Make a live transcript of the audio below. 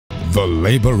the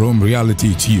Labor Room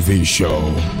Reality TV Show.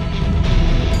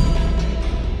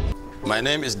 My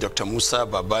name is Dr. Musa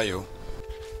Babayo.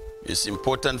 It's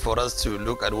important for us to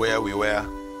look at where we were,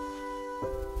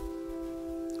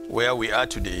 where we are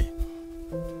today,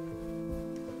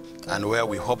 and where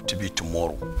we hope to be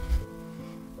tomorrow.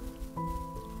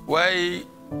 Why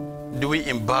do we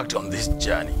embark on this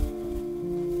journey?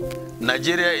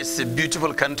 Nigeria is a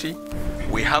beautiful country.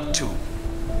 We have to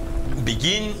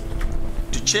begin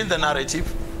to change the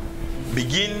narrative,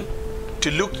 begin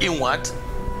to look inward,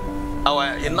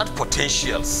 our innate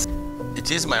potentials.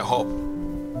 It is my hope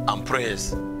and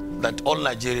prayers that all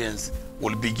Nigerians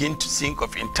will begin to think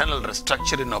of internal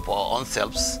restructuring of our own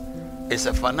selves as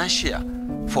a financier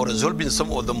for resolving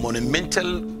some of the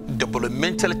monumental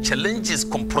developmental challenges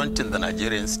confronting the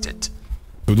Nigerian state.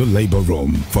 To the Labor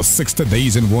Room, for 60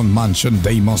 days in one mansion,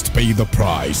 they must pay the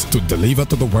price to deliver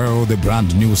to the world a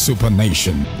brand new super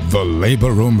nation, the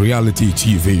Labor Room Reality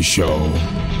TV Show.